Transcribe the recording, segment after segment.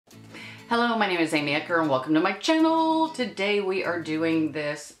Hello, my name is Amy Ecker and welcome to my channel. Today we are doing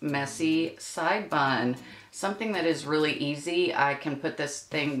this messy side bun. Something that is really easy. I can put this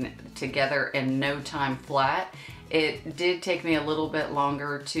thing together in no time flat. It did take me a little bit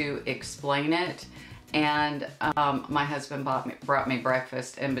longer to explain it, and my husband brought me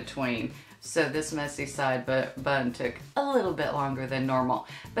breakfast in between. So this messy side bun took a little bit longer than normal.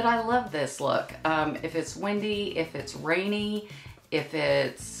 But I love this look. If it's windy, if it's rainy, if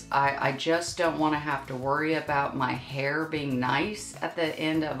it's, I just don't want to have to worry about my hair being nice at the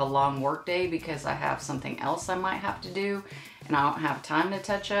end of a long work day because I have something else I might have to do and I don't have time to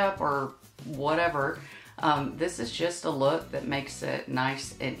touch up or whatever. This is just a look that makes it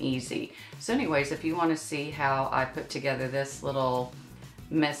nice and easy. So anyways, if you want to see how I put together this little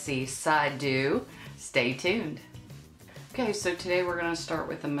messy side do, stay tuned. Okay, so today we're going to start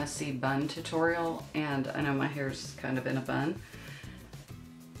with a messy bun tutorial, and I know my hair's kind of in a bun.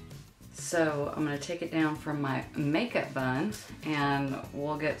 So I'm going to take it down from my makeup bun and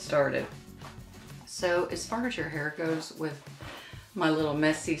we'll get started. So as far as your hair goes with my little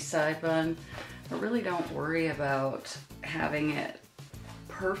messy side bun, I really don't worry about having it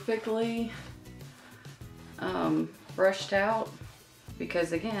perfectly brushed out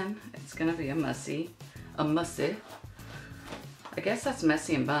because again, it's going to be a mussy. I guess that's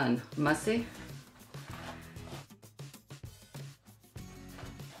messy and bun. Mussy?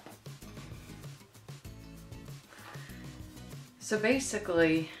 So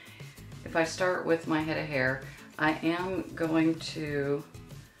basically, if I start with my head of hair, I am going to,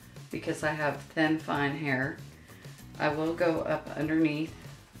 because I have thin, fine hair, I will go up underneath,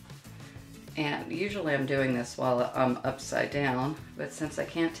 and usually I'm doing this while I'm upside down, but since I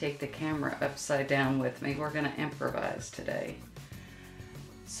can't take the camera upside down with me, we're going to improvise today.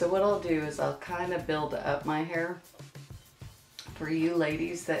 So what I'll do is I'll kind of build up my hair. For you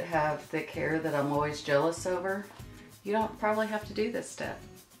ladies that have thick hair that I'm always jealous over, you don't probably have to do this step.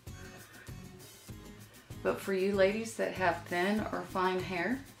 But for you ladies that have thin or fine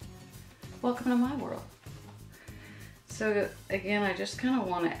hair, welcome to my world. So again, I just kind of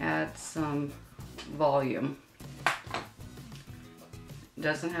want to add some volume. It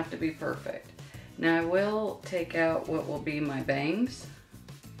doesn't have to be perfect. Now I will take out what will be my bangs.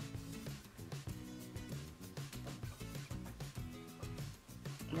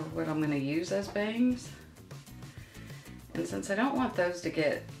 Or what I'm going to use as bangs. And since I don't want those to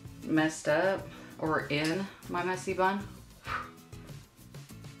get messed up or in my messy bun,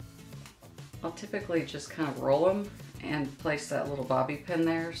 I'll typically just kind of roll them and place that little bobby pin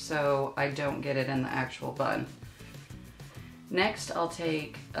there so I don't get it in the actual bun. Next, I'll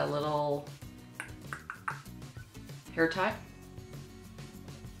take a little hair tie.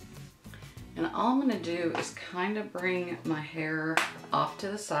 And all I'm going to do is kind of bring my hair off to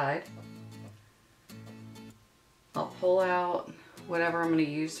the side. I'll pull out whatever I'm going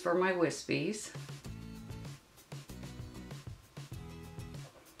to use for my wispies.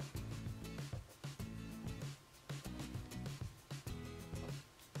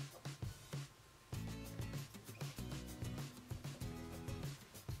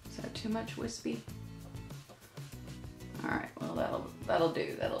 Is that too much wispy? Alright, well that'll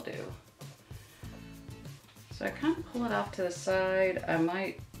do. So I kind of pull it off to the side. I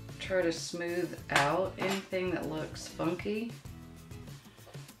might try to smooth out anything that looks funky.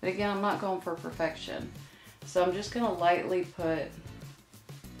 But again, I'm not going for perfection. So I'm just going to lightly put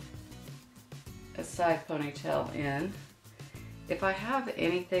a side ponytail in. If I have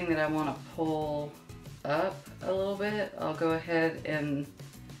anything that I want to pull up a little bit, I'll go ahead and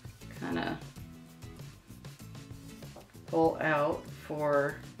kind of pull out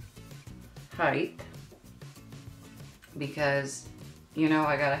for height, because you know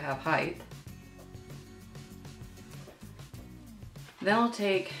I gotta have height. Then I'll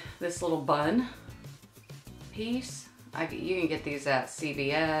take this little bun piece. You can get these at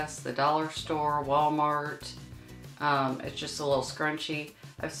CVS, the dollar store, Walmart. It's just a little scrunchy.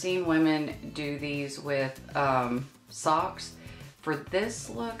 I've seen women do these with socks. For this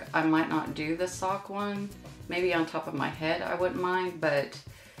look, I might not do the sock one. Maybe on top of my head I wouldn't mind, but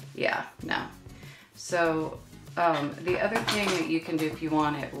yeah, no. So the other thing that you can do if you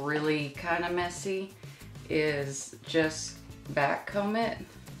want it really kind of messy is just back comb it.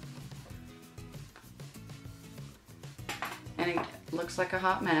 And it looks like a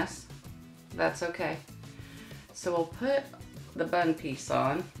hot mess. That's okay. So we'll put the bun piece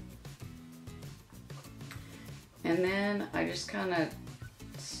on. And then I just kind of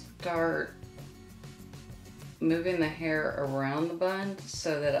start moving the hair around the bun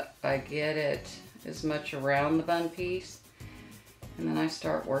so that I get it as much around the bun piece. And then I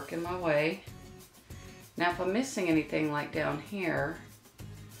start working my way. Now if I'm missing anything like down here,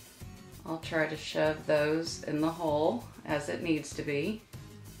 I'll try to shove those in the hole as it needs to be.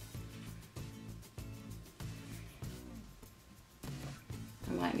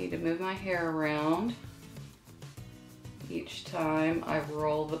 I might need to move my hair around each time I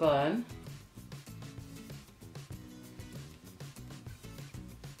roll the bun.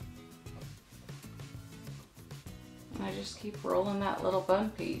 And I just keep rolling that little bun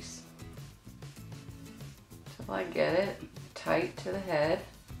piece till I get it tight to the head.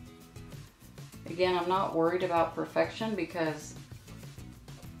 Again, I'm not worried about perfection because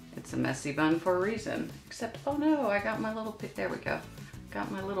it's a messy bun for a reason. Except, oh no, I got my little, there we go.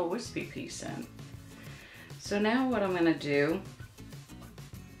 Got my little wispy piece in. So now what I'm gonna do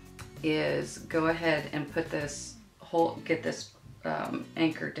is go ahead and put this whole, get this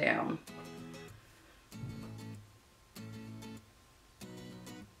anchor down.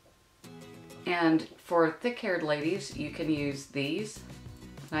 And for thick-haired ladies, you can use these.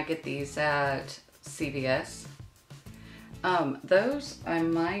 I get these at CVS. Those I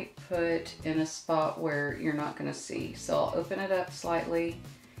might put in a spot where you're not gonna see. So I'll open it up slightly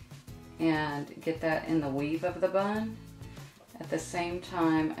and get that in the weave of the bun at the same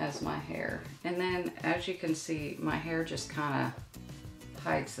time as my hair. And then as you can see, my hair just kind of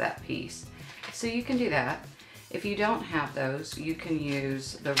hides that piece. So you can do that. If you don't have those, you can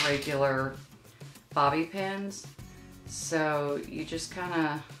use the regular bobby pins. So you just kind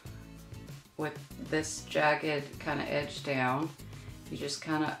of, with this jagged kind of edge down, you just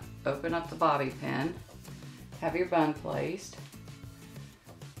kind of open up the bobby pin, have your bun placed,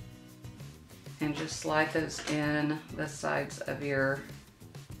 and just slide those in the sides of your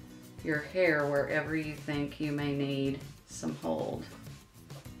hair wherever you think you may need some hold.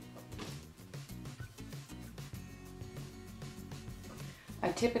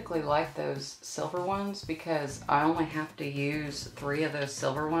 I typically like those silver ones because I only have to use 3 of those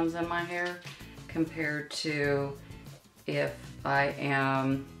silver ones in my hair compared to if I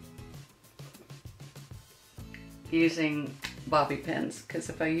am using bobby pins. Because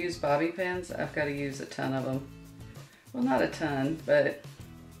if I use bobby pins, I've got to use a ton of them. Well, not a ton, but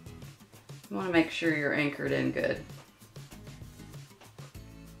you want to make sure you're anchored in good.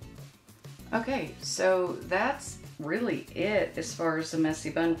 Okay, so that's really it as far as the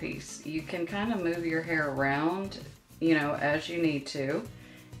messy bun piece. You can kind of move your hair around, you know, as you need to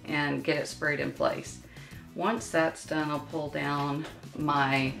and get it sprayed in place. Once that's done, I'll pull down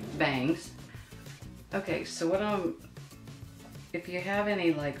my bangs. Okay, so if you have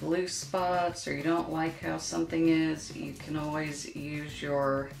any like loose spots or you don't like how something is, you can always use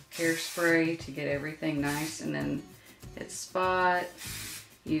your hairspray to get everything nice and in its spot.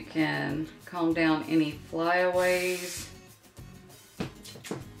 You can comb down any flyaways,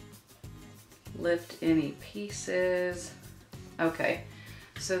 lift any pieces. Okay,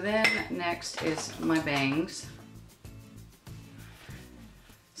 so then next is my bangs.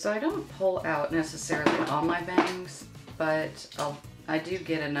 So I don't pull out necessarily all my bangs, but I do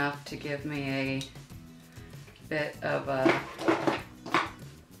get enough to give me a bit of a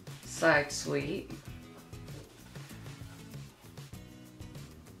side sweep.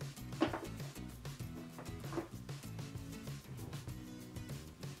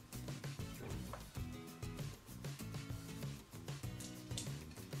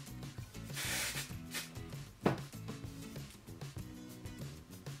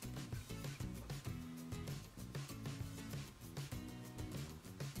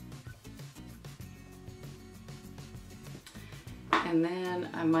 And then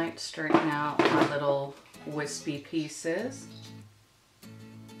I might straighten out my little wispy pieces.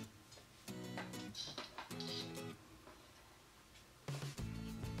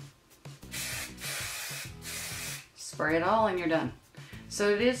 Spray it all and you're done. So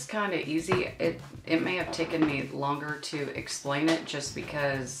it is kind of easy. It may have taken me longer to explain it just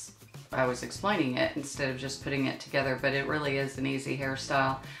because I was explaining it instead of just putting it together, but it really is an easy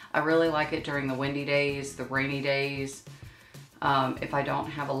hairstyle. I really like it during the windy days, the rainy days. If I don't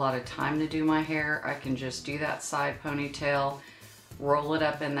have a lot of time to do my hair, I can just do that side ponytail, roll it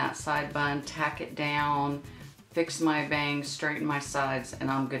up in that side bun, tack it down, fix my bangs, straighten my sides, and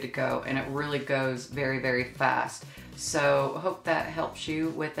I'm good to go. And it really goes very, very fast. So hope that helps you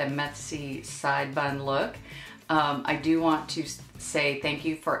with a messy side bun look. I do want to say thank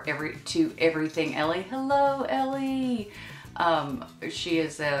you to everything Ellie. Hello, Ellie. She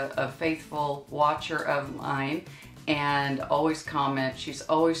is a faithful watcher of mine and always comments. She's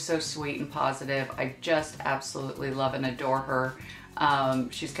always so sweet and positive. I just absolutely love and adore her.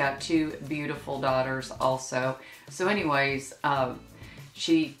 She's got two beautiful daughters also. So anyways,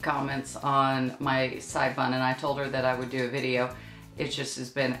 she comments on my side bun, and I told her that I would do a video. It just has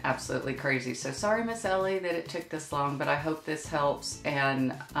been absolutely crazy. So sorry, Miss Ellie, that it took this long, but I hope this helps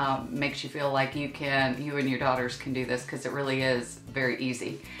and makes you feel like you and your daughters can do this, because it really is very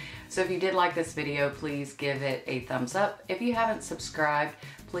easy. So if you did like this video, please give it a thumbs up. If you haven't subscribed,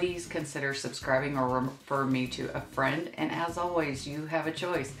 please consider subscribing or refer me to a friend. And as always, you have a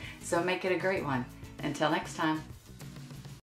choice. So make it a great one. Until next time.